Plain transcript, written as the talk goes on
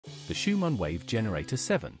The Schumann Wave Generator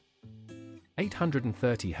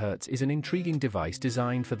 7.830Hz is an intriguing device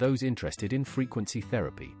designed for those interested in frequency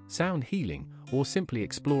therapy, sound healing, or simply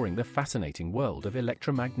exploring the fascinating world of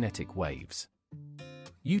electromagnetic waves.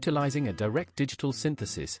 Utilizing a direct digital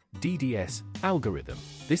synthesis (DDS) algorithm,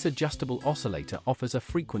 this adjustable oscillator offers a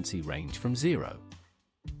frequency range from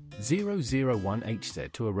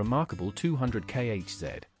 0.001Hz to a remarkable 200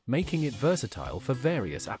 KHz, making it versatile for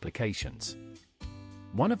various applications.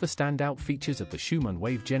 One of the standout features of the Schumann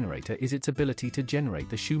Wave Generator is its ability to generate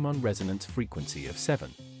the Schumann resonance frequency of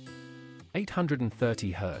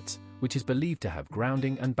 7.830 Hz, which is believed to have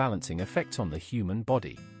grounding and balancing effects on the human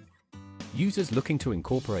body. Users looking to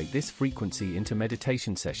incorporate this frequency into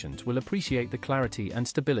meditation sessions will appreciate the clarity and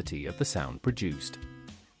stability of the sound produced.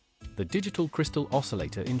 The digital crystal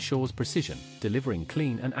oscillator ensures precision, delivering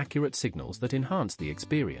clean and accurate signals that enhance the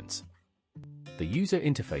experience. The user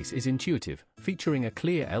interface is intuitive, featuring a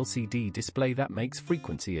clear LCD display that makes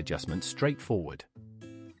frequency adjustments straightforward.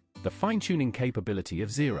 The fine-tuning capability of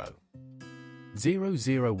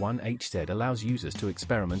 0.001Hz allows users to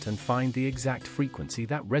experiment and find the exact frequency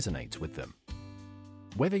that resonates with them.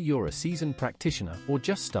 Whether you're a seasoned practitioner or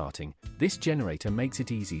just starting, this generator makes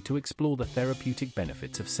it easy to explore the therapeutic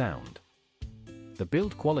benefits of sound. The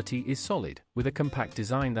build quality is solid, with a compact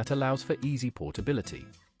design that allows for easy portability.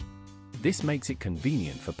 This makes it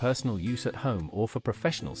convenient for personal use at home or for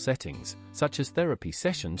professional settings, such as therapy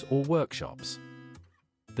sessions or workshops.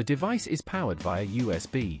 The device is powered via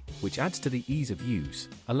USB, which adds to the ease of use,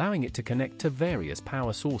 allowing it to connect to various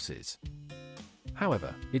power sources.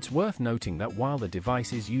 However, it's worth noting that while the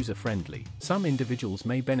device is user-friendly, some individuals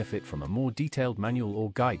may benefit from a more detailed manual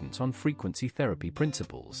or guidance on frequency therapy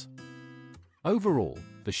principles. Overall,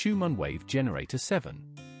 the Schumann Wave Generator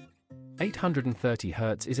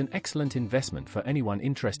 7.830Hz is an excellent investment for anyone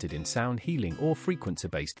interested in sound healing or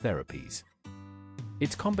frequency-based therapies.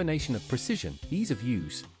 Its combination of precision, ease of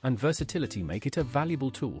use, and versatility make it a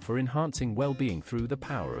valuable tool for enhancing well-being through the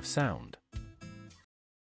power of sound.